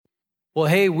Well,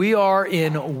 hey, we are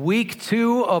in week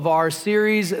 2 of our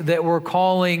series that we're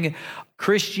calling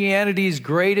Christianity's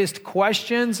Greatest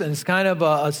Questions. And it's kind of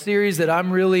a series that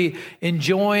I'm really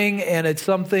enjoying. And it's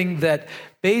something that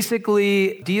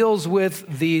basically deals with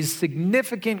these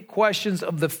significant questions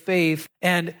of the faith.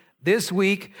 And this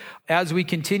week, as we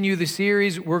continue the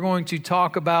series, we're going to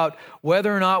talk about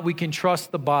whether or not we can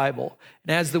trust the Bible.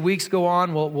 And as the weeks go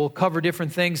on, we'll cover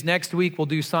different things. Next week, we'll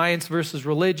do science versus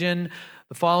religion.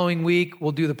 The following week,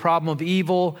 we'll do the problem of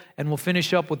evil, and we'll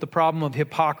finish up with the problem of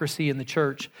hypocrisy in the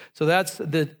church. So that's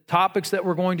the topics that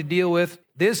we're going to deal with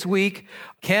this week.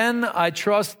 Can I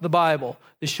trust the Bible?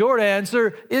 The short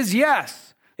answer is yes.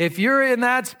 If you're in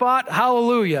that spot,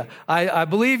 hallelujah. I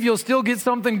believe you'll still get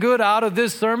something good out of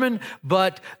this sermon,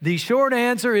 but the short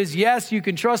answer is yes, you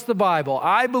can trust the Bible.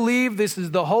 I believe this is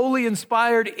the holy,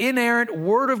 inspired, inerrant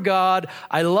Word of God.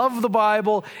 I love the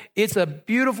Bible. It's a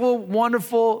beautiful,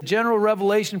 wonderful general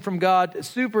revelation from God.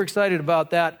 Super excited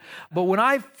about that. But when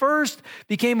I first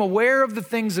became aware of the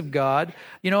things of God,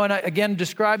 and I again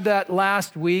described that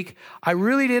last week, I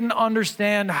really didn't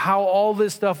understand how all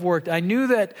this stuff worked. I knew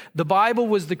that the Bible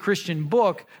was the Christian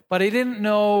book, but I didn't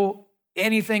know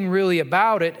anything really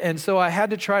about it. And so I had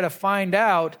to try to find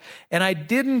out, and I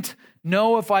didn't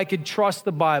know if I could trust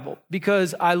the Bible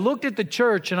because I looked at the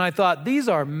church and I thought, these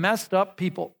are messed up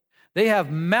people. They have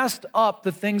messed up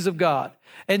the things of God.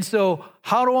 And so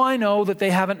how do I know that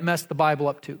they haven't messed the Bible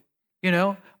up too?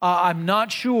 I'm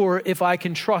not sure if I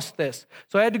can trust this.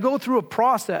 So I had to go through a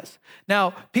process.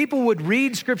 Now, people would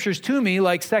read scriptures to me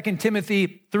like 2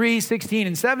 Timothy 3:16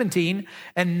 and 17,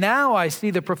 and now I see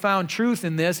the profound truth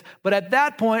in this. But at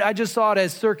that point, I just saw it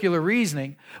as circular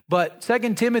reasoning. But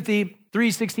 2 Timothy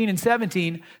 3:16 and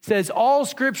 17 says, all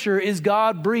scripture is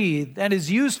God-breathed and is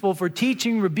useful for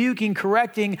teaching, rebuking,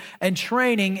 correcting, and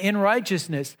training in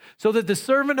righteousness, so that the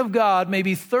servant of God may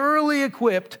be thoroughly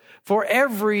equipped for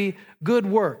every good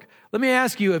work. Let me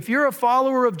ask you, if you're a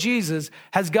follower of Jesus,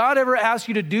 has God ever asked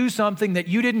you to do something that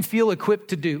you didn't feel equipped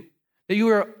to do, that you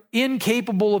were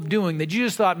incapable of doing, that you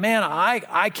just thought, man,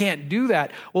 I can't do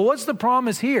that? Well, what's the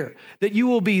promise here? That you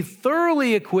will be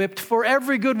thoroughly equipped for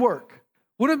every good work.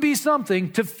 Wouldn't it be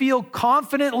something to feel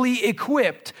confidently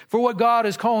equipped for what God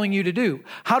is calling you to do?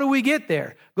 How do we get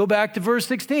there? Go back to verse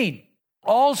 16.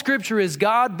 All scripture is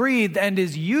God-breathed and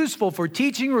is useful for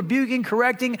teaching, rebuking,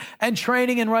 correcting, and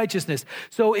training in righteousness.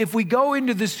 So if we go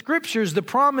into the scriptures, the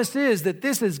promise is that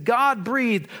this is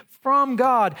God-breathed from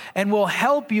God and will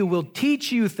help you, will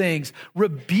teach you things,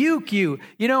 rebuke you.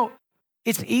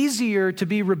 It's easier to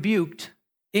be rebuked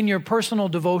in your personal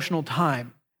devotional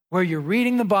time where you're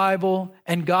reading the Bible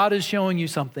and God is showing you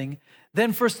something,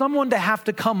 than for someone to have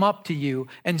to come up to you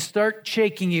and start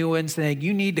shaking you and saying,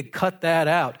 you need to cut that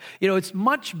out. It's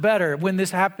much better when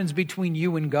this happens between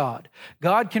you and God.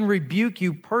 God can rebuke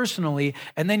you personally,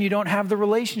 and then you don't have the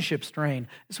relationship strain.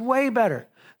 It's way better.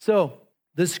 So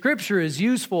the scripture is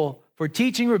useful for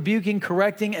teaching, rebuking,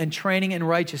 correcting, and training in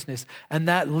righteousness. And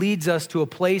that leads us to a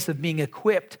place of being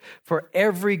equipped for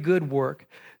every good work.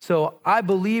 So I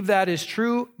believe that is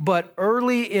true, but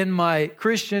early in my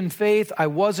Christian faith, I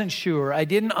wasn't sure. I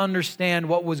didn't understand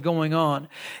what was going on.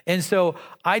 And so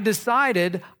I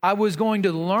decided I was going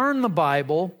to learn the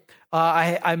Bible.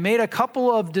 I made a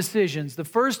couple of decisions. The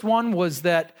first one was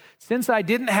that since I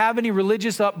didn't have any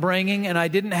religious upbringing and I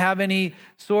didn't have any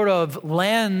sort of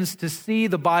lens to see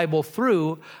the Bible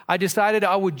through, I decided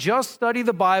I would just study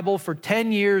the Bible for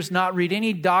 10 years, not read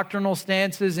any doctrinal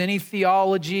stances, any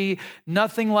theology,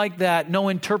 nothing like that, no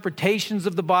interpretations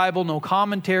of the Bible, no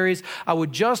commentaries. I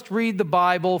would just read the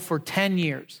Bible for 10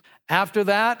 years. After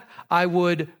that, I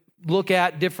would look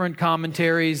at different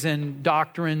commentaries and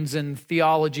doctrines and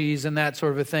theologies and that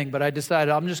sort of a thing. But I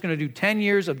decided I'm just going to do 10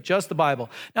 years of just the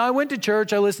Bible. Now, I went to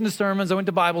church, I listened to sermons, I went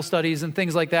to Bible studies and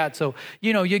things like that. So,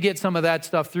 you get some of that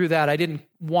stuff through that. I didn't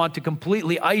want to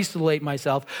completely isolate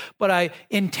myself, but I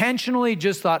intentionally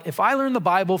just thought, if I learn the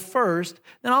Bible first,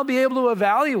 then I'll be able to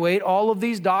evaluate all of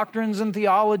these doctrines and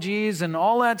theologies and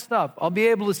all that stuff. I'll be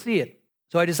able to see it.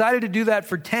 So I decided to do that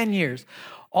for 10 years.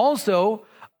 Also,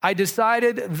 I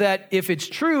decided that if it's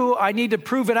true, I need to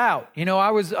prove it out. I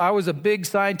was a big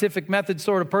scientific method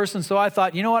sort of person, so I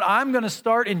thought, I'm going to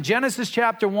start in Genesis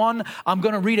chapter 1. I'm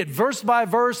going to read it verse by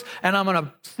verse, and I'm going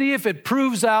to see if it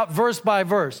proves out verse by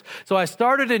verse. So I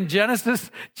started in Genesis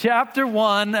chapter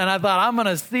 1, and I thought, I'm going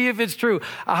to see if it's true.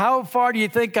 How far do you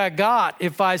think I got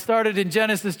if I started in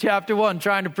Genesis chapter 1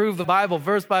 trying to prove the Bible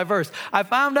verse by verse? I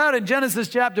found out in Genesis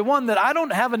chapter 1 that I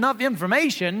don't have enough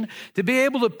information to be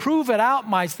able to prove it out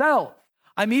myself.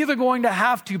 I'm either going to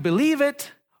have to believe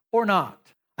it or not.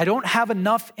 I don't have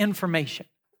enough information.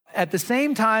 At the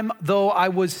same time, though, I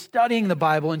was studying the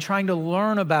Bible and trying to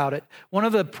learn about it. One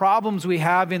of the problems we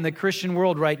have in the Christian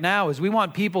world right now is we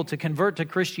want people to convert to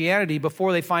Christianity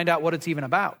before they find out what it's even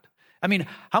about. I mean,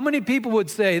 how many people would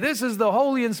say, this is the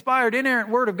holy, inspired, inerrant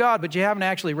word of God, but you haven't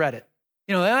actually read it?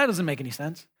 That doesn't make any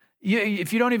sense.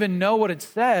 If you don't even know what it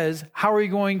says, how are you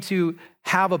going to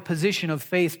have a position of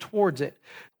faith towards it?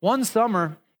 One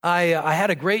summer, I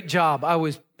had a great job. I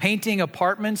was painting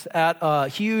apartments at a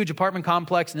huge apartment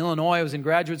complex in Illinois. I was in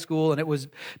graduate school, and it was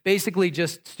basically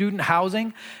just student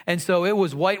housing. And so it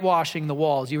was whitewashing the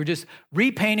walls. You were just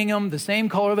repainting them the same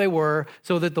color they were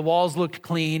so that the walls looked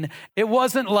clean. It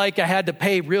wasn't like I had to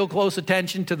pay real close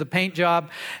attention to the paint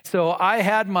job. So I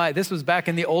had this was back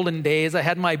in the olden days, I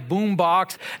had my boom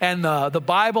box and the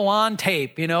Bible on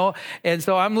tape, And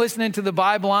so I'm listening to the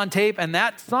Bible on tape. And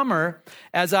that summer,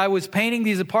 as I was painting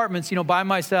these apartments, by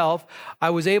myself, I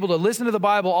was able to listen to the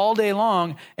Bible all day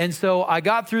long. And so I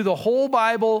got through the whole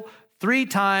Bible 3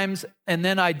 times, and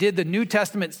then I did the New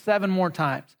Testament 7 more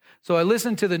times. So I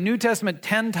listened to the New Testament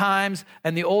 10 times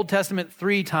and the Old Testament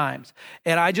 3 times.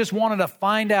 And I just wanted to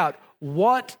find out,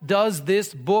 what does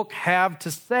this book have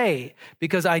to say?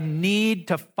 Because I need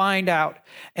to find out.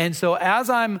 And so as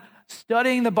I'm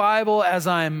studying the Bible, as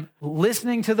I'm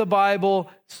listening to the Bible,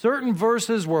 certain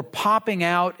verses were popping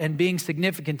out and being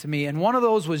significant to me. And one of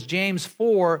those was James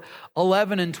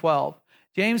 4:11 and 12.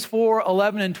 James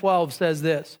 4:11 and 12 says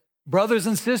this: brothers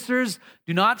and sisters,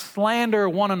 do not slander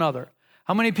one another.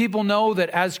 How many people know that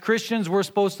as Christians, we're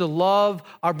supposed to love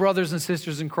our brothers and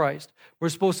sisters in Christ? We're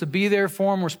supposed to be there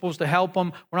for them. We're supposed to help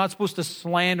them. We're not supposed to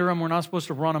slander them. We're not supposed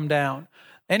to run them down.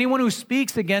 Anyone who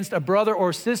speaks against a brother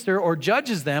or sister or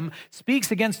judges them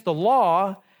speaks against the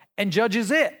law and judges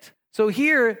it. So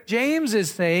here, James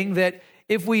is saying that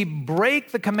if we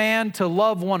break the command to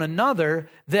love one another,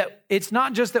 that it's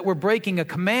not just that we're breaking a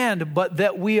command, but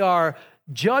that we are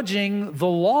judging the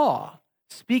law,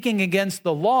 speaking against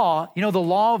the law, the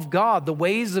law of God, the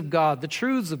ways of God, the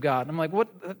truths of God. I'm like,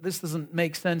 what? This doesn't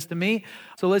make sense to me.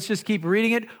 So let's just keep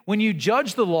reading it. When you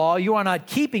judge the law, you are not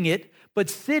keeping it, but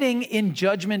sitting in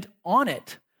judgment on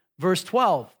it. Verse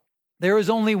 12, there is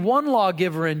only one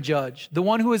lawgiver and judge, the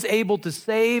one who is able to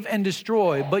save and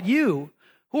destroy. But you,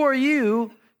 who are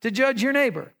you to judge your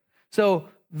neighbor? So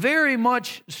very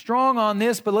much strong on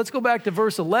this, but let's go back to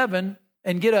verse 11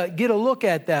 and get a look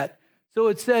at that. So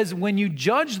it says, when you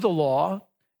judge the law,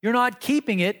 you're not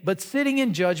keeping it, but sitting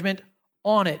in judgment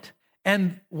on it.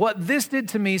 And what this did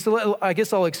to me, so I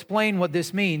guess I'll explain what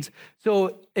this means.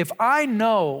 So if I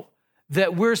know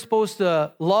that we're supposed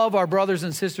to love our brothers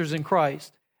and sisters in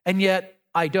Christ, and yet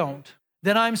I don't,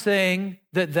 then I'm saying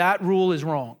that rule is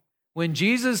wrong. When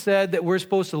Jesus said that we're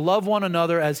supposed to love one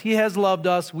another as he has loved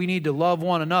us, we need to love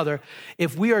one another.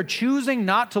 If we are choosing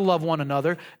not to love one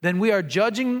another, then we are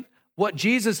judging what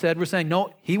Jesus said. We're saying,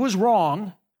 no, he was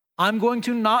wrong. I'm going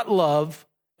to not love,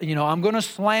 I'm going to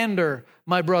slander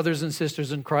my brothers and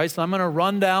sisters in Christ. I'm going to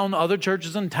run down other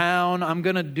churches in town. I'm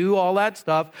going to do all that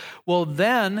stuff. Well,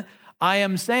 then I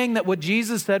am saying that what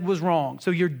Jesus said was wrong.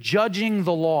 So you're judging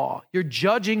the law. You're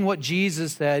judging what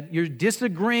Jesus said. You're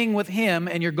disagreeing with him,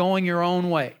 and you're going your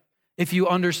own way if you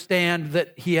understand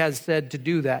that he has said to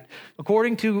do that.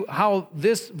 According to how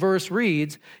this verse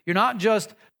reads, you're not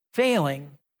just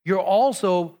failing, you're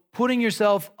also putting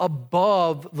yourself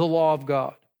above the law of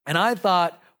God. And I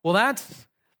thought, well,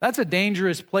 that's a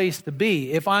dangerous place to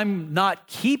be. If I'm not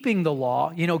keeping the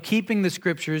law, keeping the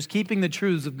scriptures, keeping the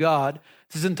truths of God.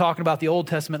 This isn't talking about the Old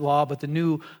Testament law, but the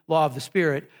new law of the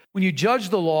Spirit. When you judge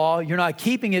the law, you're not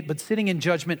keeping it, but sitting in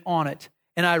judgment on it.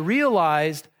 And I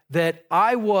realized that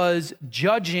I was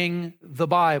judging the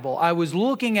Bible. I was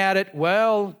looking at it,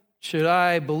 well, should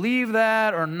I believe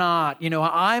that or not?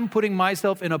 I'm putting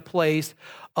myself in a place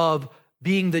of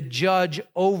being the judge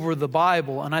over the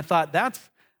Bible. And I thought, that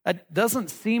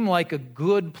doesn't seem like a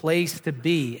good place to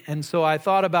be. And so I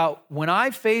thought about when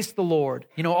I face the Lord,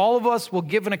 all of us will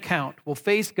give an account, we'll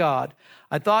face God.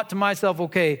 I thought to myself,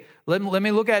 okay, let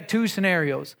me look at 2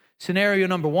 scenarios. Scenario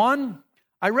number 1,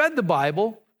 I read the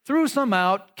Bible, threw some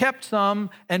out, kept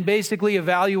some, and basically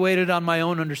evaluated on my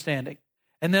own understanding.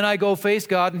 And then I go face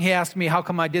God, and he asks me how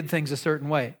come I did things a certain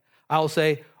way. I'll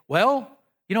say, well,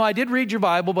 I did read your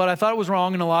Bible, but I thought it was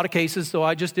wrong in a lot of cases, so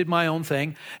I just did my own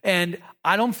thing. And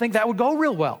I don't think that would go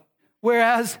real well.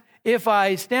 Whereas if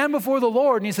I stand before the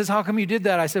Lord and he says, how come you did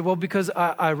that? I said, well, because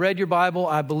I read your Bible,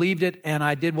 I believed it, and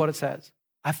I did what it says.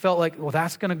 I felt like, well,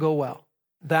 that's going to go well.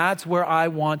 That's where I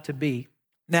want to be.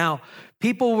 Now,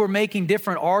 people were making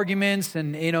different arguments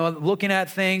and, looking at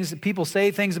things. People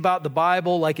say things about the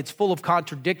Bible like it's full of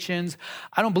contradictions.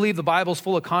 I don't believe the Bible's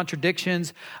full of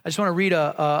contradictions. I just want to read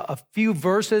a few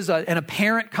verses, an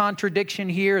apparent contradiction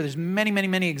here. There's many, many,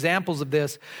 many examples of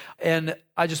this, and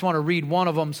I just want to read one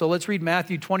of them. So let's read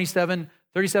Matthew 27,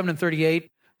 37 and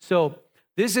 38. So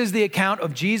this is the account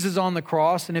of Jesus on the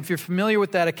cross. And if you're familiar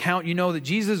with that account, you know that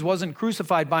Jesus wasn't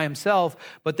crucified by himself,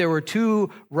 but there were two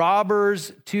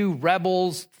robbers, two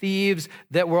rebels, thieves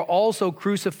that were also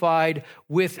crucified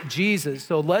with Jesus.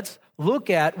 So let's look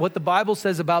at what the Bible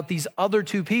says about these other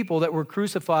two people that were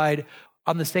crucified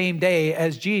on the same day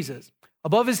as Jesus.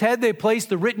 Above his head, they placed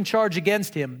the written charge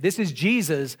against him. This is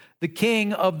Jesus, the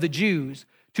King of the Jews.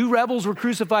 Two rebels were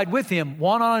crucified with him,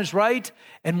 one on his right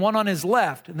and one on his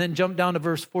left. And then jump down to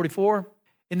verse 44.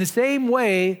 In the same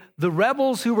way, the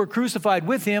rebels who were crucified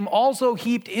with him also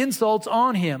heaped insults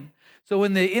on him. So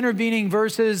in the intervening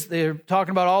verses, they're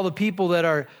talking about all the people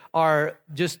that are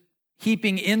just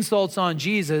heaping insults on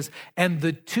Jesus. And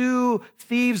the two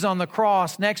thieves on the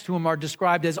cross next to him are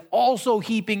described as also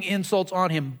heaping insults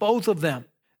on him, both of them.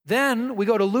 Then we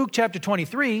go to Luke chapter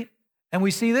 23, and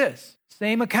we see this.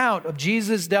 Same account of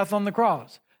Jesus' death on the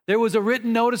cross. There was a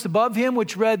written notice above him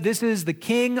which read, "This is the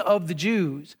King of the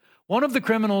Jews." One of the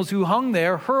criminals who hung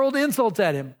there hurled insults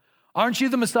at him. "Aren't you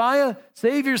the Messiah?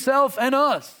 Save yourself and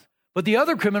us." But the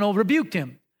other criminal rebuked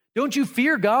him. "Don't you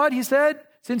fear God," he said,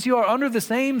 "since you are under the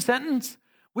same sentence?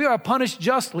 We are punished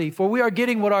justly, for we are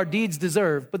getting what our deeds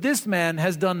deserve. But this man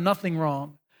has done nothing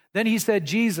wrong." Then he said,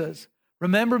 "Jesus,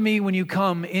 remember me when you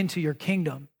come into your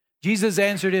kingdom." Jesus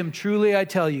answered him, "Truly I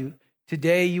tell you,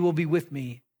 today you will be with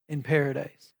me in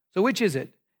paradise." So which is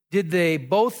it? Did they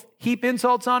both heap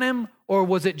insults on him, or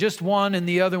was it just one and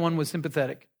the other one was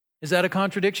sympathetic? Is that a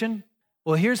contradiction?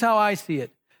 Well, here's how I see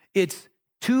it. It's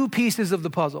two pieces of the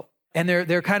puzzle, and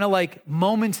they're kind of like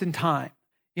moments in time.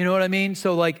 You know what I mean?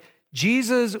 So like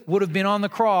Jesus would have been on the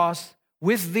cross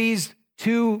with these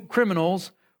two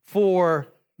criminals for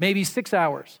maybe 6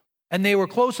 hours, and they were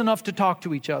close enough to talk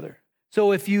to each other.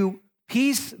 So if you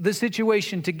piece the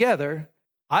situation together,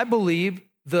 I believe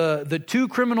the two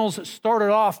criminals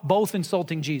started off both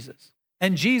insulting Jesus.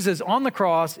 And Jesus on the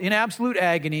cross, in absolute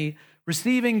agony,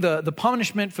 receiving the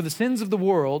punishment for the sins of the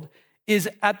world, is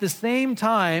at the same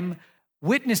time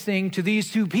witnessing to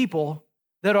these two people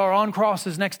that are on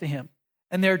crosses next to him.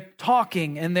 And they're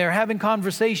talking and they're having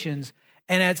conversations.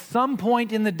 And at some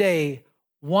point in the day,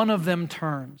 one of them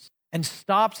turns and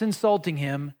stops insulting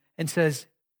him and says,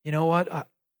 "You know what?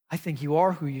 I think you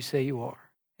are who you say you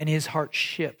are." And his heart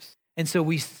shifts. And so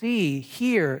we see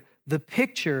here the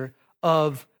picture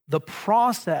of the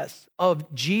process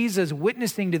of Jesus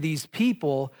witnessing to these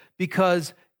people,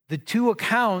 because the two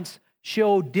accounts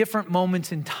show different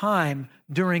moments in time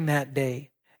during that day.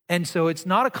 And so it's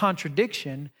not a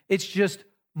contradiction. It's just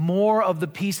more of the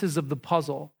pieces of the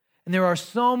puzzle. And there are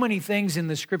so many things in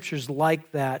the scriptures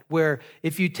like that, where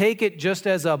if you take it just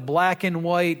as a black and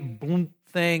white boom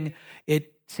thing,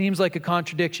 it seems like a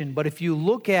contradiction. But if you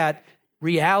look at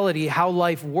reality, how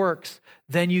life works,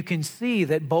 then you can see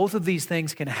that both of these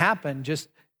things can happen. Just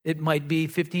it might be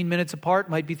 15 minutes apart,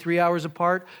 might be 3 hours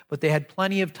apart, but they had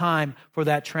plenty of time for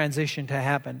that transition to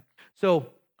happen. So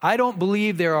I don't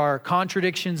believe there are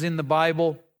contradictions in the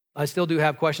Bible. I still do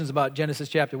have questions about Genesis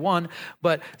chapter 1,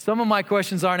 but some of my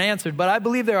questions aren't answered. But I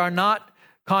believe there are not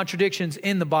contradictions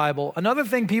in the Bible. Another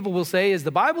thing people will say is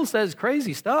the Bible says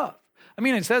crazy stuff. I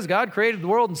mean, it says God created the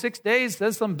world in 6 days. It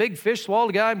says some big fish swallowed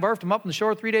a guy and barfed him up on the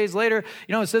shore 3 days later.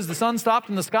 It says the sun stopped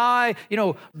in the sky.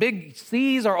 Big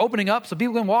seas are opening up so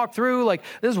people can walk through. Like,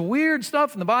 there's weird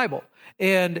stuff in the Bible.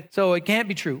 And so it can't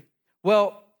be true.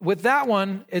 Well, with that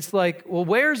one, it's like, well,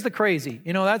 where's the crazy?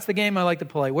 That's the game I like to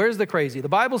play. Where's the crazy? The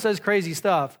Bible says crazy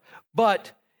stuff.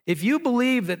 But if you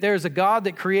believe that there's a God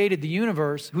that created the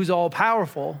universe who's all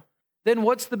powerful, then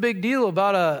what's the big deal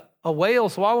about a whale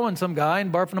swallowing some guy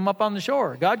and barfing him up on the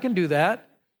shore? God can do that.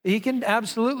 He can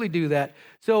absolutely do that.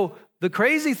 So the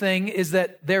crazy thing is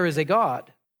that there is a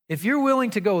God. If you're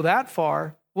willing to go that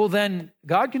far, well, then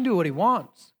God can do what he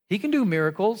wants. He can do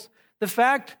miracles. The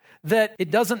fact that it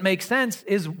doesn't make sense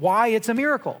is why it's a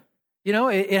miracle.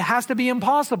 It has to be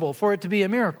impossible for it to be a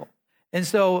miracle. And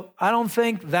so I don't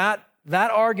think that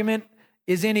argument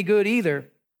is any good either.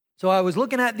 So I was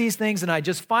looking at these things and I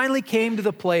just finally came to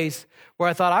the place where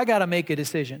I thought, I got to make a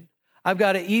decision. I've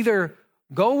got to either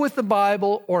go with the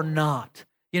Bible or not.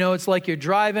 It's like you're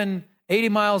driving 80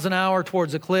 miles an hour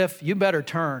towards a cliff. You better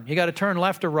turn. You got to turn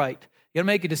left or right. You got to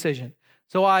make a decision.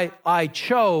 So I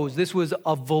chose, this was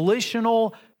a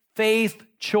volitional faith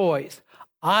choice.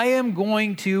 I am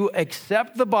going to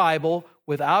accept the Bible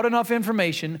without enough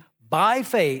information by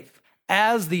faith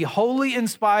as the holy,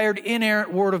 inspired,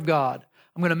 inerrant Word of God.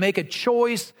 I'm going to make a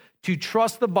choice to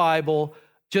trust the Bible,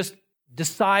 just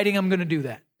deciding I'm going to do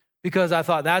that because I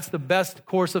thought that's the best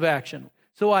course of action.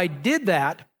 So I did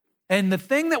that, and the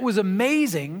thing that was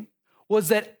amazing was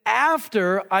that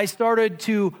after I started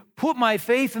to put my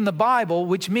faith in the Bible,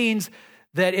 which means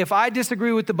that if I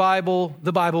disagree with the Bible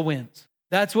wins.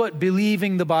 That's what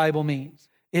believing the Bible means,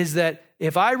 is that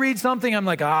if I read something, I'm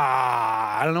like,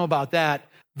 I don't know about that.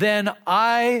 Then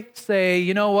I say,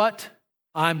 you know what?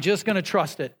 I'm just going to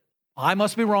trust it. I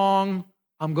must be wrong.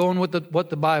 I'm going with what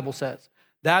the Bible says.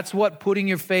 That's what putting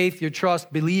your faith, your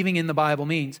trust, believing in the Bible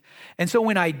means. And so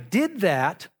when I did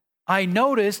that, I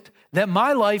noticed that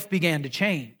my life began to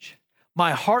change.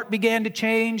 My heart began to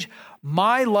change.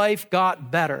 My life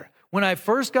got better. When I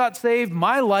first got saved,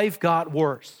 my life got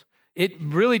worse. It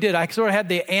really did. I sort of had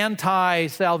the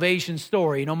anti-salvation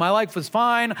story. My life was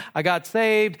fine. I got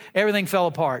saved. Everything fell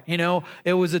apart.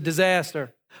 It was a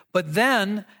disaster. But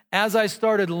then, as I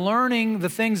started learning the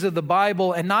things of the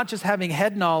Bible and not just having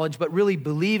head knowledge, but really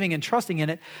believing and trusting in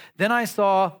it, then I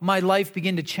saw my life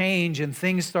begin to change and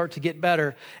things start to get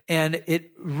better. And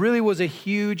it really was a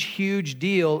huge, huge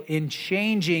deal in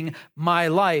changing my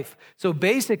life. So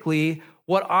basically,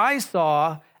 what I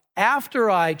saw after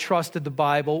I trusted the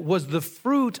Bible was the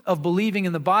fruit of believing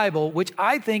in the Bible, which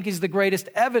I think is the greatest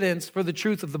evidence for the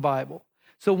truth of the Bible.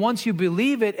 So once you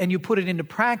believe it and you put it into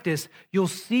practice, you'll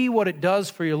see what it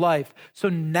does for your life. So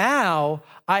now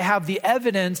I have the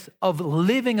evidence of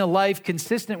living a life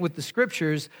consistent with the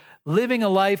Scriptures, living a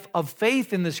life of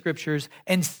faith in the Scriptures,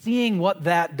 and seeing what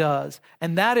that does.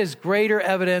 And that is greater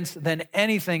evidence than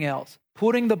anything else.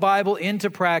 Putting the Bible into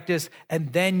practice,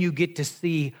 and then you get to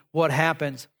see what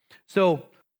happens. So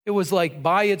it was like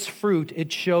by its fruit,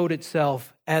 it showed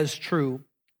itself as true.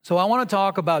 So I want to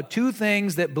talk about two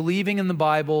things that believing in the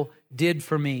Bible did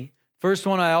for me. First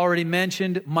one I already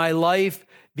mentioned, my life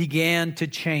began to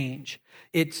change.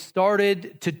 It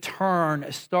started to turn,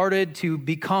 started to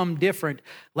become different.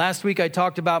 Last week I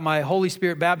talked about my Holy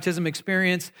Spirit baptism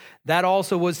experience. That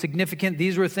also was significant.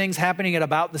 These were things happening at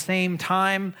about the same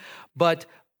time. But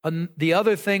the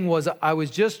other thing was I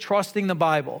was just trusting the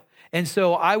Bible. And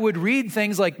so I would read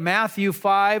things like Matthew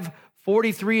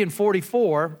 5:43 and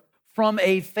 44, from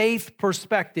a faith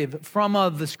perspective, from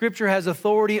the Scripture has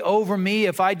authority over me.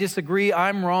 If I disagree,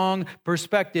 I'm wrong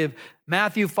perspective.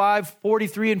 Matthew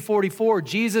 5:43 and 44,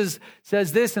 Jesus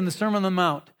says this in the Sermon on the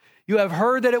Mount. You have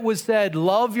heard that it was said,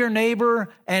 love your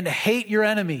neighbor and hate your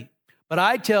enemy. But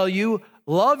I tell you,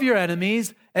 love your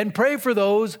enemies and pray for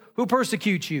those who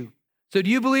persecute you. So do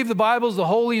you believe the Bible is the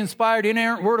holy, inspired,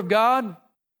 inerrant Word of God?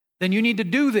 Then you need to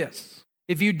do this.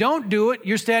 If you don't do it,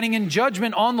 you're standing in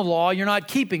judgment on the law. You're not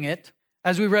keeping it,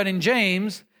 as we read in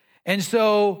James. And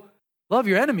so, love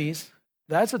your enemies.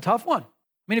 That's a tough one. I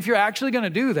mean, if you're actually going to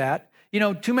do that,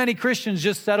 too many Christians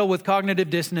just settle with cognitive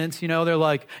dissonance. They're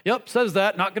like, yep, says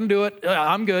that, not going to do it.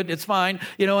 I'm good, it's fine.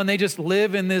 And they just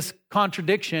live in this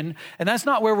contradiction. And that's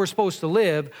not where we're supposed to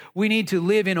live. We need to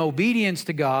live in obedience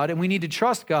to God, and we need to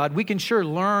trust God. We can sure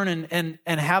learn and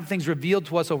have things revealed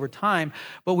to us over time,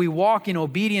 but we walk in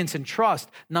obedience and trust,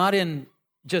 not in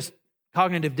just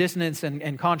cognitive dissonance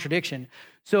and contradiction.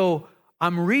 So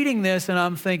I'm reading this and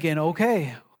I'm thinking,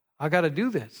 okay, I got to do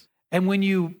this. And when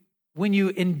you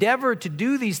endeavor to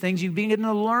do these things, you begin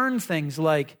to learn things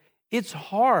like it's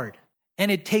hard and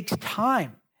it takes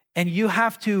time and you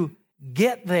have to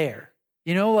get there.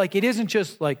 It isn't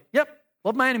just like, yep,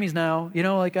 love my enemies now.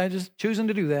 I just choosing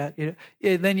to do that.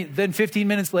 Then 15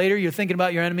 minutes later, you're thinking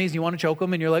about your enemies and you want to choke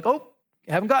them and you're like, oh,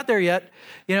 I haven't got there yet.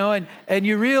 And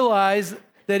you realize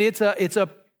that it's a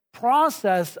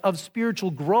process of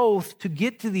spiritual growth to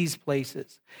get to these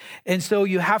places. And so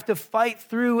you have to fight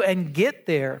through and get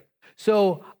there.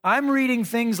 So I'm reading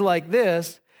things like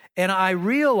this, and I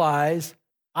realize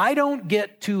I don't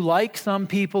get to like some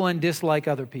people and dislike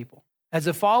other people. As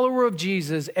a follower of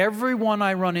Jesus, everyone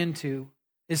I run into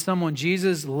is someone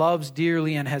Jesus loves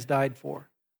dearly and has died for.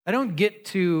 I don't get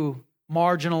to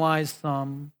marginalize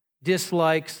some,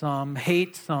 dislike some,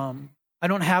 hate some. I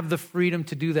don't have the freedom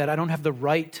to do that. I don't have the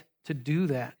right to do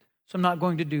that. So I'm not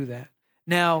going to do that.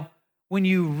 Now, when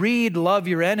you read love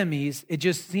your enemies, it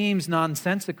just seems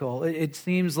nonsensical. It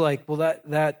seems like, well,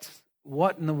 that's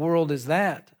what in the world is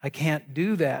that? I can't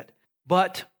do that.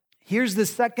 But here's the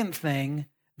second thing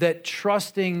that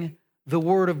trusting the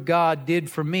Word of God did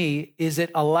for me is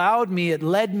it led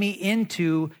me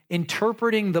into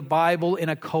interpreting the Bible in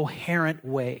a coherent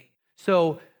way.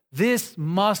 So this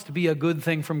must be a good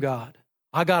thing from God.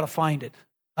 I got to find it.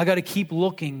 I got to keep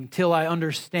looking till I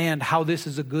understand how this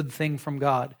is a good thing from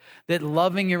God, that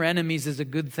loving your enemies is a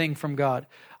good thing from God.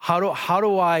 How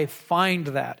do I find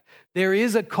that? There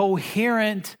is a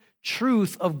coherent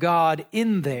truth of God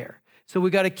in there. So we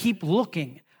got to keep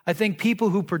looking. I think people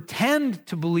who pretend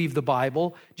to believe the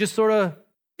Bible just sort of,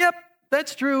 yep,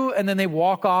 that's true. And then they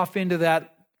walk off into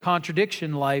that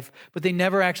contradiction life, but they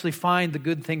never actually find the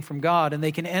good thing from God, and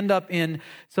they can end up in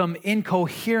some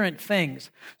incoherent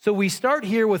things. So we start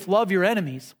here with love your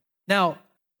enemies. Now,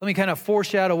 let me kind of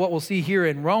foreshadow what we'll see here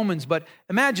in Romans, but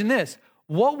imagine this.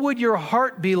 What would your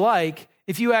heart be like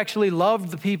if you actually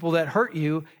loved the people that hurt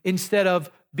you instead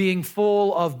of being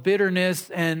full of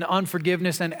bitterness and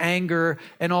unforgiveness and anger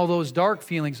and all those dark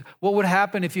feelings? What would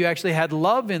happen if you actually had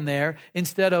love in there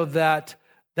instead of that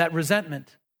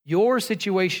resentment? Your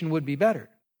situation would be better.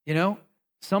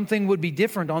 Something would be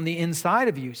different on the inside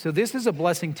of you. So this is a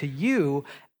blessing to you,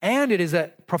 and it is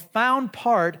a profound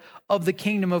part of the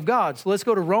kingdom of God. So let's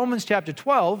go to Romans chapter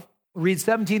 12, read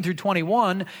 17 through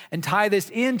 21, and tie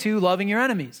this into loving your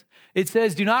enemies. It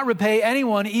says, do not repay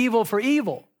anyone evil for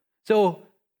evil. So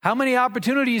how many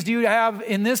opportunities do you have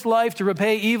in this life to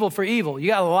repay evil for evil? You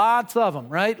got lots of them,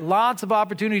 right? Lots of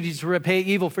opportunities to repay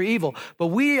evil for evil. But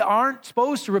we aren't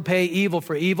supposed to repay evil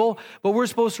for evil, but we're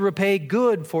supposed to repay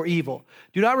good for evil.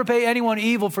 Do not repay anyone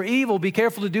evil for evil. Be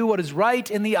careful to do what is right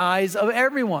in the eyes of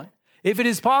everyone. If it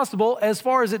is possible, as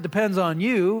far as it depends on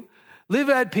you, live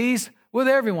at peace with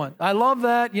everyone. I love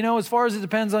that, as far as it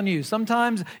depends on you.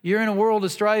 Sometimes you're in a world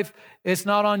of strife, it's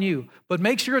not on you. But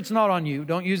make sure it's not on you.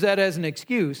 Don't use that as an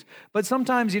excuse. But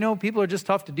sometimes, people are just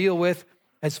tough to deal with.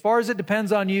 As far as it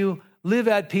depends on you, live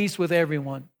at peace with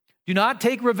everyone. Do not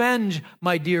take revenge,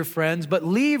 my dear friends, but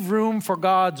leave room for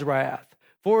God's wrath.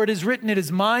 For it is written, it is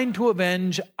mine to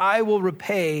avenge, I will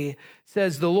repay,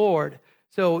 says the Lord.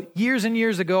 So years and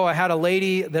years ago, I had a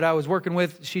lady that I was working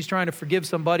with. She's trying to forgive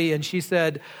somebody, and she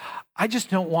said, I just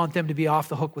don't want them to be off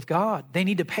the hook with God. They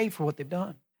need to pay for what they've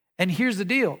done. And here's the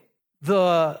deal.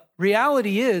 The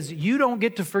reality is you don't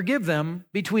get to forgive them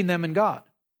between them and God.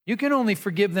 You can only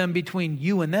forgive them between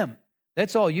you and them.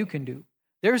 That's all you can do.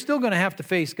 They're still going to have to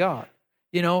face God,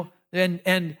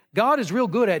 and God is real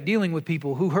good at dealing with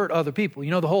people who hurt other people.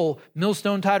 The whole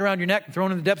millstone tied around your neck and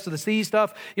thrown in the depths of the sea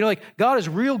stuff. God is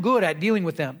real good at dealing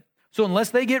with them. So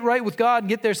unless they get right with God and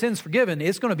get their sins forgiven,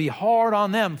 it's going to be hard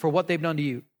on them for what they've done to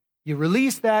you. You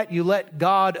release that, you let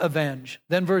God avenge.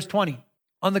 Then verse 20.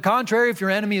 On the contrary, if your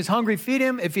enemy is hungry, feed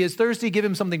him. If he is thirsty, give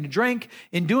him something to drink.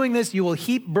 In doing this, you will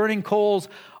heap burning coals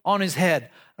on his head.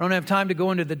 I don't have time to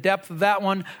go into the depth of that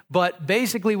one, but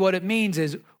basically what it means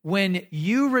is when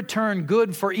you return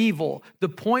good for evil, the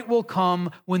point will come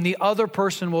when the other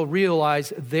person will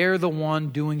realize they're the one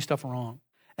doing stuff wrong.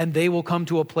 And they will come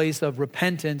to a place of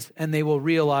repentance, and they will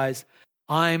realize,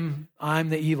 I'm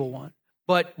the evil one.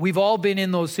 But we've all been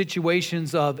in those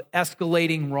situations of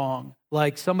escalating wrong.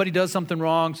 Like somebody does something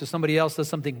wrong, so somebody else does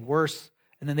something worse,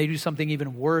 and then they do something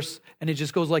even worse, and it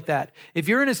just goes like that. If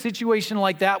you're in a situation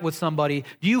like that with somebody,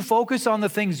 do you focus on the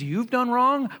things you've done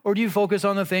wrong, or do you focus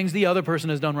on the things the other person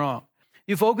has done wrong?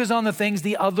 You focus on the things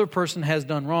the other person has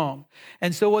done wrong.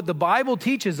 And so what the Bible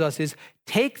teaches us is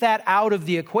take that out of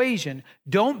the equation.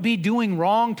 Don't be doing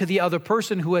wrong to the other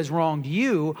person who has wronged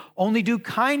you. Only do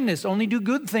kindness, only do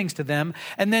good things to them.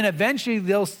 And then eventually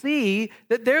they'll see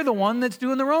that they're the one that's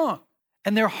doing the wrong.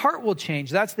 And their heart will change.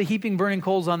 That's the heaping burning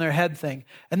coals on their head thing.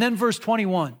 And then verse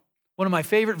 21, one of my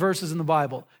favorite verses in the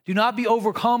Bible. Do not be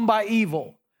overcome by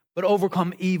evil, but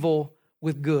overcome evil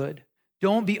with good.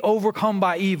 Don't be overcome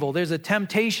by evil. There's a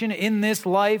temptation in this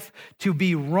life to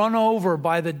be run over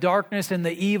by the darkness and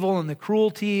the evil and the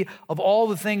cruelty of all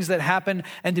the things that happen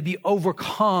and to be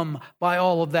overcome by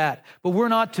all of that. But we're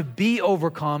not to be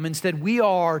overcome. Instead, we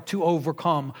are to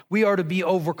overcome. We are to be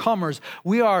overcomers.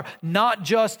 We are not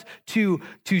just to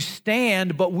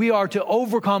stand, but we are to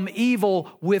overcome evil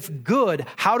with good.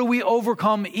 How do we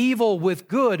overcome evil with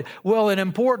good? Well, an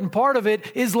important part of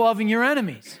it is loving your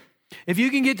enemies. If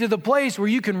you can get to the place where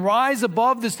you can rise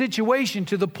above the situation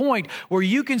to the point where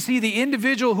you can see the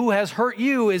individual who has hurt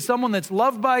you is someone that's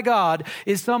loved by God,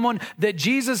 is someone that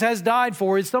Jesus has died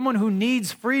for, is someone who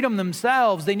needs freedom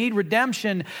themselves, they need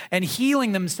redemption and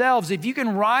healing themselves. If you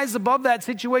can rise above that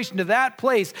situation to that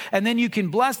place and then you can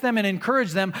bless them and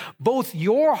encourage them, both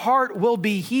your heart will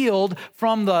be healed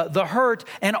from the hurt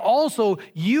and also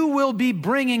you will be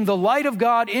bringing the light of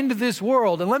God into this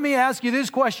world. And let me ask you this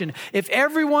question. If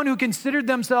everyone who considered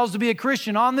themselves to be a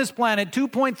Christian on this planet,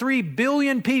 2.3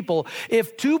 billion people,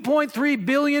 if 2.3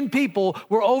 billion people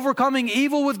were overcoming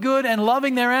evil with good and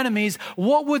loving their enemies,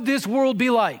 what would this world be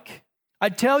like? I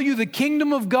tell you, the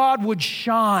kingdom of God would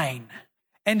shine.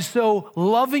 And so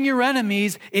loving your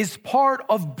enemies is part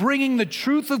of bringing the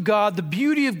truth of God, the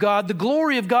beauty of God, the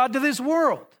glory of God to this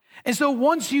world. And so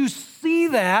once you see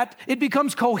that, it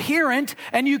becomes coherent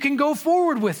and you can go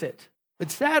forward with it.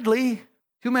 But sadly,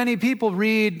 too many people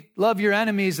read love your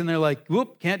enemies and they're like,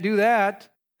 whoop, can't do that.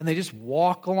 And they just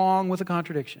walk along with a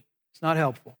contradiction. It's not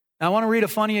helpful. Now, I want to read a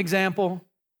funny example.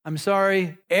 I'm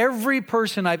sorry. Every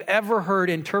person I've ever heard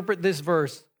interpret this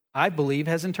verse, I believe,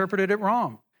 has interpreted it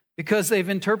wrong because they've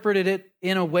interpreted it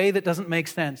in a way that doesn't make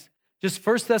sense. Just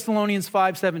 1 Thessalonians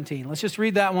 5:17. Let's just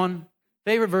read that one.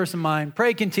 Favorite verse of mine.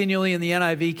 Pray continually in the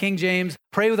NIV, King James.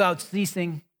 Pray without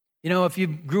ceasing. You know, if you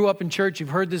grew up in church, you've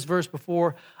heard this verse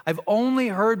before. I've only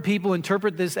heard people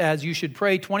interpret this as you should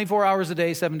pray 24 hours a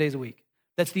day, 7 days a week.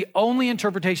 That's the only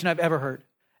interpretation I've ever heard.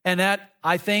 And that,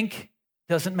 I think,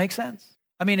 doesn't make sense.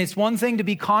 I mean, it's one thing to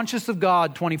be conscious of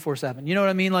God 24/7. You know what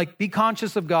I mean? Like, be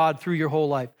conscious of God through your whole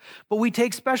life. But we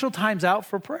take special times out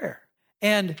for prayer.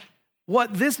 And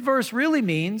what this verse really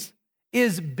means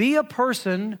is be a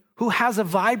person who has a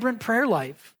vibrant prayer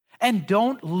life and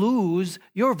don't lose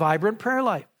your vibrant prayer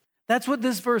life. That's what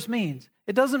this verse means.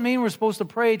 It doesn't mean we're supposed to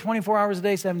pray 24 hours a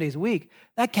day, 7 days a week.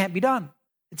 That can't be done.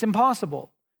 It's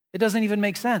impossible. It doesn't even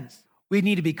make sense. We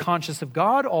need to be conscious of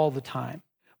God all the time.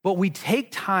 But we take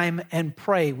time and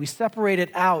pray. We separate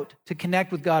it out to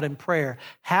connect with God in prayer.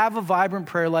 Have a vibrant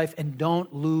prayer life and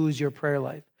don't lose your prayer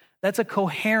life. That's a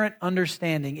coherent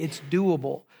understanding. It's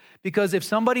doable. Because if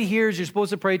somebody hears you're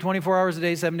supposed to pray 24 hours a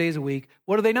day, 7 days a week,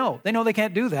 what do they know? They know they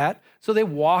can't do that. So they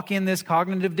walk in this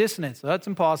cognitive dissonance. So that's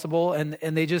impossible. And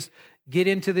they just get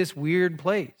into this weird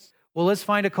place. Well, let's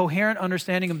find a coherent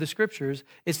understanding of the scriptures.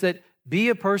 It's that be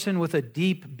a person with a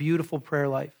deep, beautiful prayer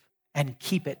life and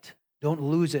keep it. Don't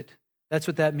lose it. That's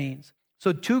what that means.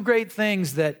 So 2 great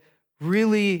things that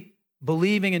really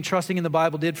believing and trusting in the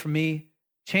Bible did for me,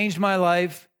 changed my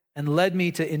life, and led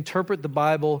me to interpret the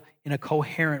Bible in a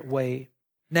coherent way.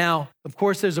 Now, of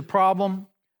course, there's a problem,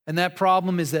 and that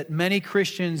problem is that many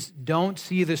Christians don't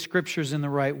see the scriptures in the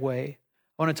right way.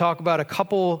 I want to talk about a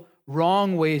couple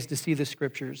wrong ways to see the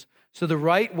scriptures. So the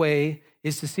right way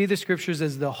is to see the scriptures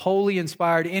as the holy,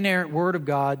 inspired, inerrant word of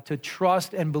God, to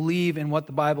trust and believe in what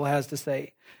the Bible has to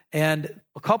say. And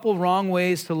a couple wrong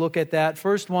ways to look at that.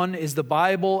 First one is the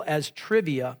Bible as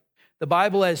trivia. The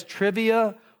Bible as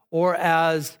trivia or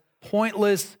as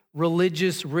pointless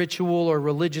religious ritual or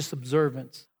religious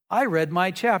observance. I read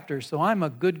my chapter, so I'm a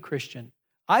good Christian.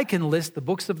 I can list the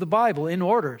books of the Bible in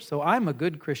order, so I'm a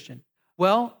good Christian.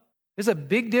 Well, there's a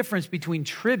big difference between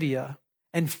trivia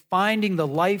and finding the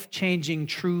life-changing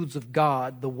truths of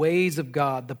God, the ways of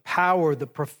God, the power, the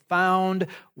profound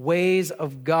ways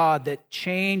of God that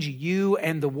change you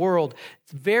and the world.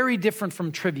 It's very different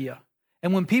from trivia.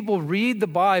 And when people read the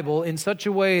Bible in such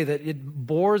a way that it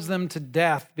bores them to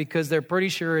death because they're pretty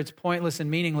sure it's pointless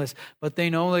and meaningless, but they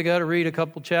know they got to read a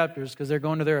couple chapters because they're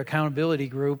going to their accountability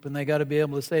group and they got to be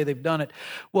able to say they've done it.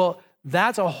 Well,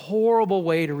 that's a horrible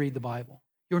way to read the Bible.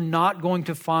 You're not going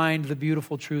to find the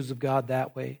beautiful truths of God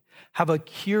that way. Have a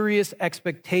curious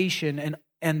expectation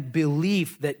and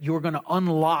belief that you're going to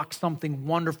unlock something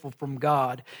wonderful from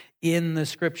God in the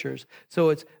scriptures. So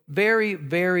it's very,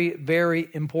 very, very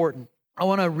important. I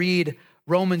want to read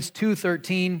Romans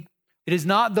 2:13. It is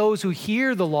not those who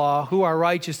hear the law who are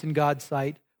righteous in God's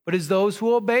sight, but it's those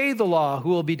who obey the law who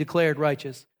will be declared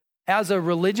righteous. As a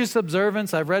religious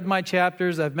observance, I've read my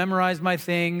chapters, I've memorized my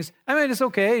things. I mean, it's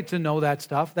okay to know that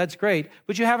stuff. That's great.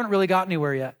 But you haven't really got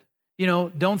anywhere yet. You know,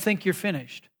 don't think you're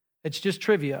finished. It's just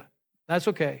trivia. That's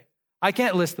okay. I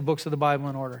can't list the books of the Bible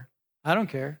in order. I don't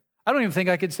care. I don't even think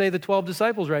I could say the 12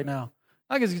 disciples right now.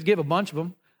 I could just give a bunch of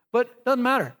them, but it doesn't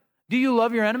matter. Do you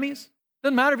love your enemies?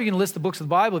 Doesn't matter if you can list the books of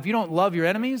the Bible. If you don't love your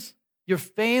enemies, you're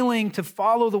failing to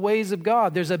follow the ways of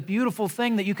God. There's a beautiful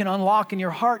thing that you can unlock in your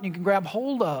heart and you can grab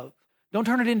hold of. Don't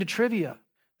turn it into trivia.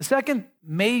 The second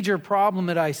major problem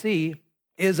that I see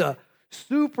is a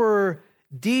super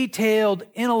detailed,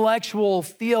 intellectual,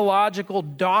 theological,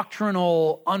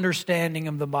 doctrinal understanding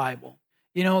of the Bible.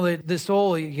 You know,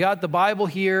 you got the Bible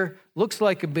here, looks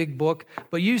like a big book,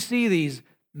 but you see these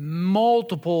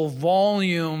multiple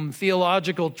volume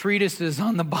theological treatises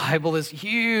on the Bible, this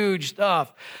huge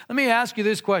stuff. Let me ask you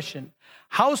this question.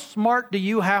 How smart do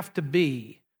you have to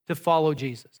be to follow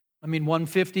Jesus? I mean,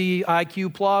 150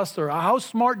 IQ plus, or how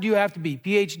smart do you have to be?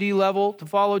 PhD level to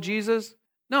follow Jesus?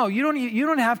 No, you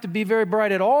don't have to be very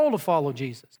bright at all to follow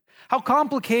Jesus. How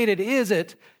complicated is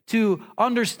it to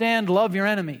understand love your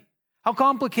enemy? How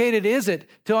complicated is it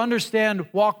to understand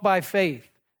walk by faith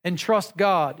and trust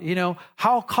God? You know,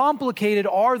 how complicated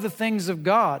are the things of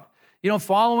God? You know,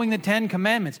 following the 10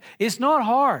 Commandments. It's not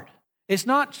hard. It's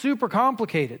not super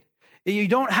complicated. You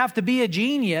don't have to be a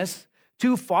genius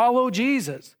to follow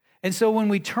Jesus. And so when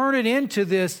we turn it into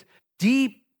this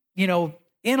deep,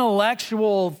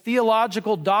 intellectual,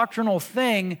 theological, doctrinal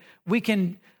thing, we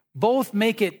can both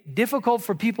make it difficult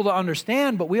for people to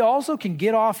understand, but we also can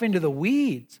get off into the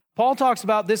weeds. Paul talks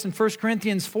about this in 1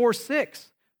 Corinthians 4:6.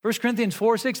 1 Corinthians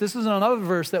 4:6, this is another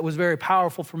verse that was very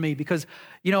powerful for me because,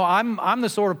 I'm the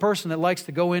sort of person that likes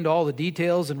to go into all the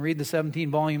details and read the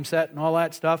 17-volume set and all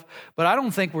that stuff, but I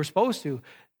don't think we're supposed to.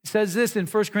 It says this in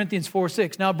 1 Corinthians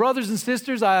 4:6, "Now, brothers and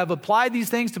sisters, I have applied these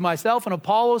things to myself and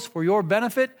Apollos for your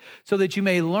benefit, so that you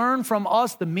may learn from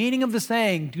us the meaning of the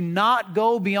saying, do not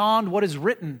go beyond what is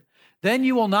written. Then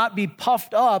you will not be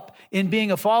puffed up in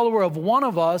being a follower of one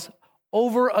of us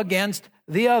over against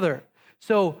the other."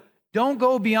 So don't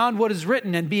go beyond what is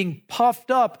written and being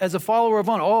puffed up as a follower of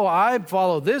one. Oh, I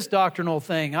follow this doctrinal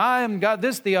thing. I've got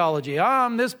this theology.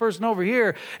 I'm this person over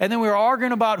here. And then we're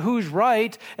arguing about who's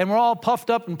right, and we're all puffed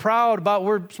up and proud about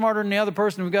we're smarter than the other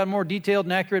person. We've got more detailed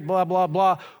and accurate, blah, blah,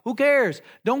 blah. Who cares?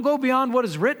 Don't go beyond what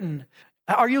is written.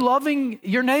 Are you loving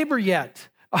your neighbor yet?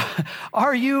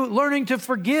 Are you learning to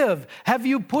forgive? Have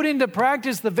you put into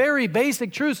practice the very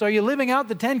basic truths? Are you living out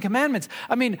the 10 Commandments?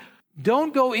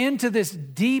 Don't go into this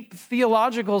deep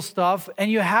theological stuff and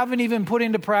you haven't even put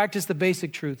into practice the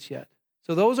basic truths yet.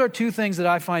 So those are two things that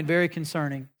I find very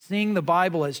concerning. Seeing the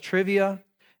Bible as trivia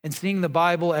and seeing the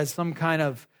Bible as some kind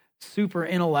of super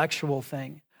intellectual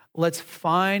thing. Let's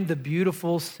find the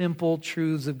beautiful, simple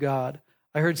truths of God.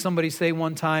 I heard somebody say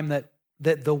one time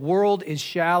that the world is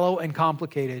shallow and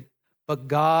complicated, but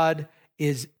God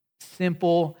is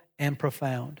simple and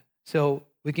profound. So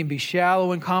we can be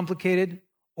shallow and complicated,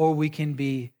 or we can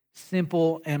be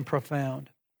simple and profound.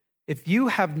 If you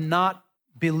have not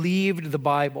believed the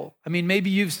Bible, maybe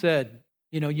you've said,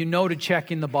 to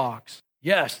check in the box.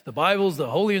 Yes, the Bible's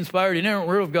the holy, inspired, inerrant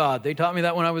word of God. They taught me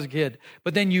that when I was a kid.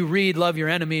 But then you read love your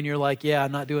enemy and you're like, yeah,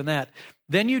 I'm not doing that.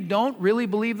 Then you don't really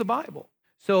believe the Bible.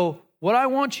 So what I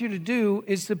want you to do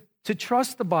is to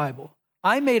trust the Bible.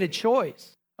 I made a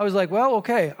choice. I was like, well,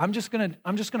 okay, I'm just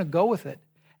gonna go with it.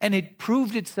 And it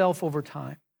proved itself over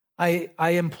time. I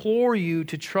implore you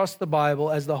to trust the Bible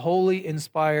as the holy,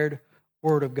 inspired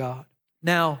word of God.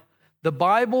 Now, the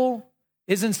Bible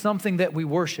isn't something that we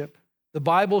worship. The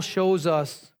Bible shows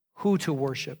us who to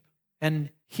worship. And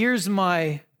here's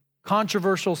my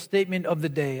controversial statement of the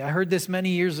day. I heard this many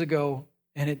years ago,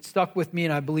 and it stuck with me,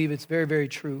 and I believe it's very, very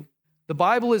true. The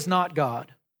Bible is not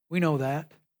God. We know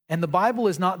that. And the Bible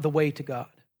is not the way to God.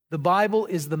 The Bible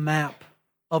is the map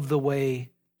of the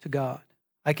way to God.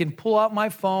 I can pull out my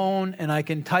phone and I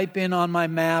can type in on my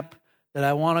map that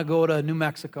I want to go to New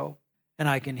Mexico. And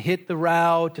I can hit the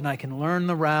route and I can learn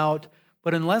the route.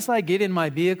 But unless I get in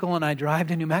my vehicle and I drive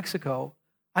to New Mexico,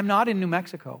 I'm not in New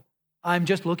Mexico. I'm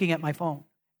just looking at my phone.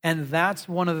 And that's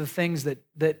one of the things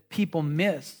that people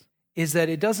miss, is that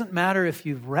it doesn't matter if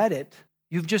you've read it.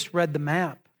 You've just read the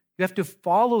map. You have to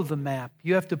follow the map.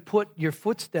 You have to put your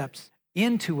footsteps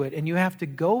into it and you have to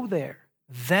go there.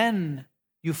 Then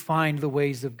you find the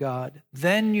ways of God.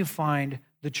 Then you find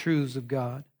the truths of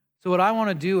God. So what I want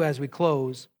to do as we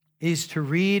close is to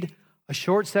read a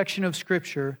short section of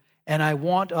Scripture, and I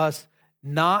want us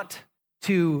not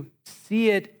to see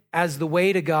it as the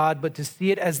way to God, but to see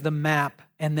it as the map,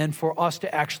 and then for us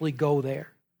to actually go there.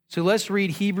 So let's read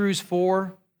Hebrews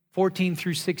 4:14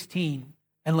 through 16,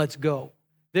 and let's go.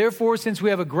 Therefore, since we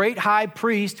have a great high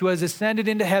priest who has ascended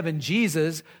into heaven,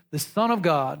 Jesus, the Son of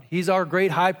God, he's our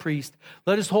great high priest,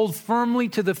 let us hold firmly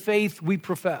to the faith we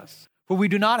profess. For we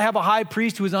do not have a high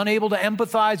priest who is unable to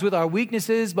empathize with our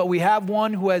weaknesses, but we have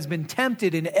one who has been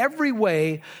tempted in every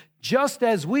way, just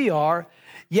as we are,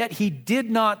 yet he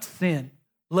did not sin.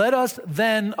 Let us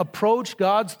then approach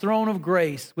God's throne of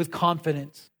grace with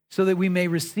confidence, so that we may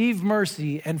receive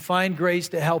mercy and find grace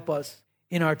to help us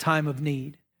in our time of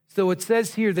need. So it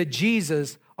says here that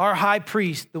Jesus, our high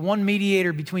priest, the one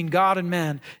mediator between God and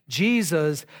man,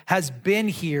 Jesus has been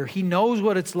here. He knows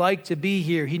what it's like to be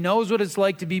here. He knows what it's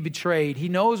like to be betrayed. He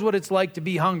knows what it's like to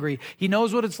be hungry. He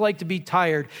knows what it's like to be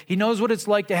tired. He knows what it's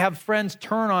like to have friends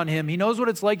turn on him. He knows what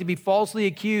it's like to be falsely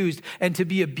accused and to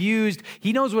be abused.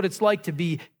 He knows what it's like to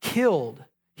be killed.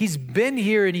 He's been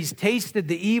here and he's tasted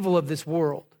the evil of this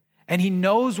world. And he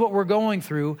knows what we're going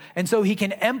through, and so he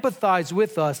can empathize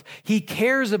with us. He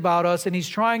cares about us, and he's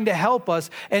trying to help us.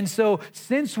 And so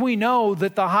since we know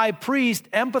that the high priest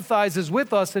empathizes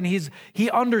with us and he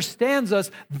understands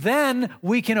us, then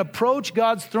we can approach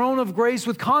God's throne of grace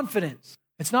with confidence.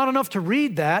 It's not enough to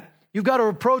read that. You've got to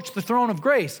approach the throne of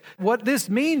grace. What this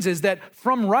means is that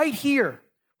from right here,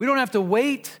 we don't have to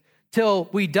wait till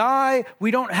we die.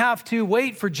 We don't have to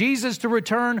wait for Jesus to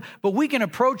return, but we can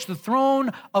approach the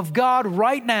throne of God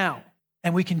right now,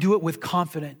 and we can do it with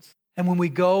confidence. And when we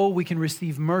go, we can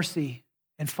receive mercy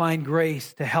and find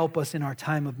grace to help us in our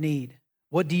time of need.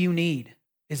 What do you need?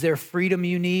 Is there freedom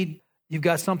you need? You've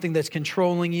got something that's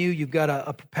controlling you. You've got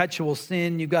a perpetual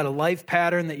sin. You've got a life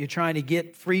pattern that you're trying to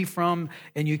get free from,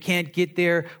 and you can't get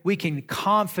there. We can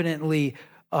confidently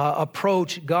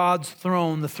approach God's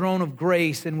throne, the throne of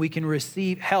grace, and we can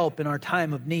receive help in our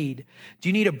time of need. Do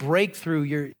you need a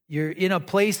breakthrough? You're in a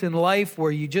place in life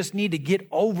where you just need to get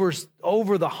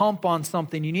over the hump on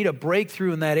something. You need a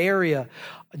breakthrough in that area.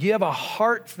 Do you have a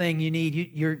heart thing you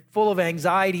need? You're full of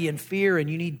anxiety and fear, and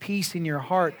you need peace in your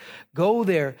heart. Go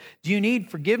there. Do you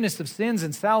need forgiveness of sins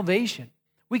and salvation?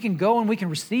 We can go and we can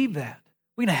receive that.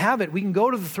 We can have it. We can go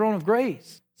to the throne of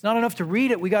grace. It's not enough to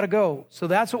read it. We got to go. So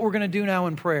that's what we're going to do now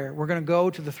in prayer. We're going to go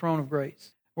to the throne of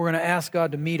grace. We're going to ask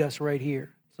God to meet us right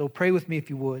here. So pray with me if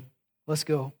you would. Let's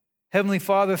go. Heavenly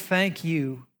Father, thank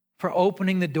you for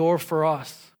opening the door for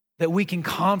us that we can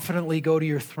confidently go to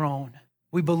your throne.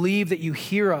 We believe that you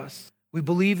hear us. We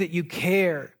believe that you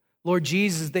care. Lord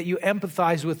Jesus, that you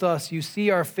empathize with us. You see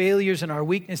our failures and our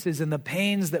weaknesses and the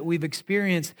pains that we've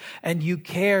experienced, and you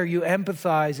care, you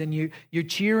empathize, and you're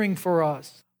cheering for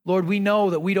us. Lord, we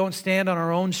know that we don't stand on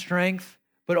our own strength,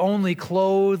 but only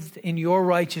clothed in your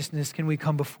righteousness can we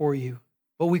come before you.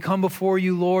 But we come before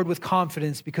you, Lord, with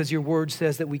confidence because your word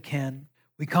says that we can.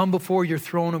 We come before your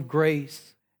throne of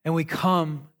grace, and we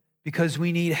come because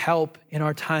we need help in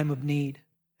our time of need.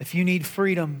 If you need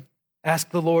freedom,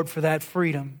 ask the Lord for that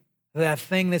freedom, that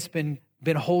thing that's been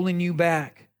holding you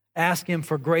back. Ask him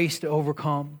for grace to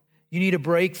overcome. You need a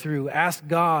breakthrough. Ask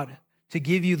God to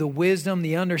give you the wisdom,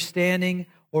 the understanding,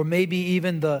 or maybe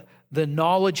even the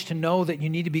knowledge to know that you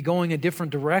need to be going a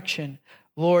different direction.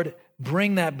 Lord,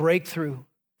 bring that breakthrough.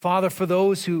 Father, for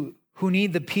those who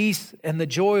need the peace and the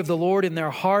joy of the Lord in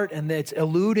their heart and that's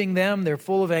eluding them, they're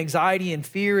full of anxiety and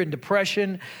fear and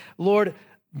depression. Lord,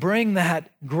 bring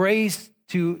that grace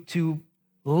to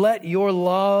let your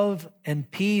love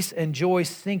and peace and joy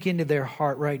sink into their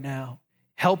heart right now.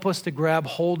 Help us to grab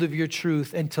hold of your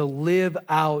truth and to live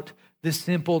out the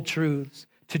simple truths,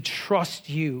 to trust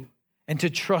you and to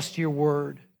trust your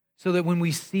word, so that when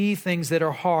we see things that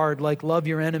are hard, like love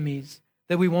your enemies,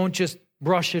 that we won't just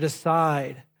brush it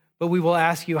aside, but we will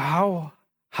ask you, how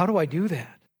do I do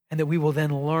that? And that we will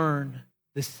then learn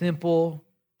the simple,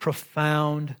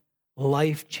 profound,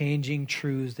 life-changing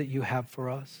truths that you have for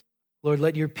us. Lord,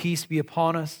 let your peace be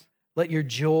upon us. Let your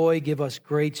joy give us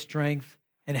great strength,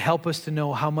 and help us to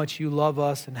know how much you love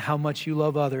us and how much you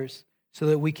love others, so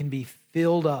that we can be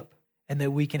filled up and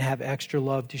that we can have extra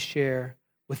love to share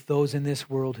with those in this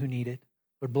world who need it.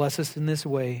 Lord, bless us in this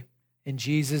way. In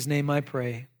Jesus' name I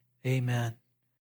pray. Amen.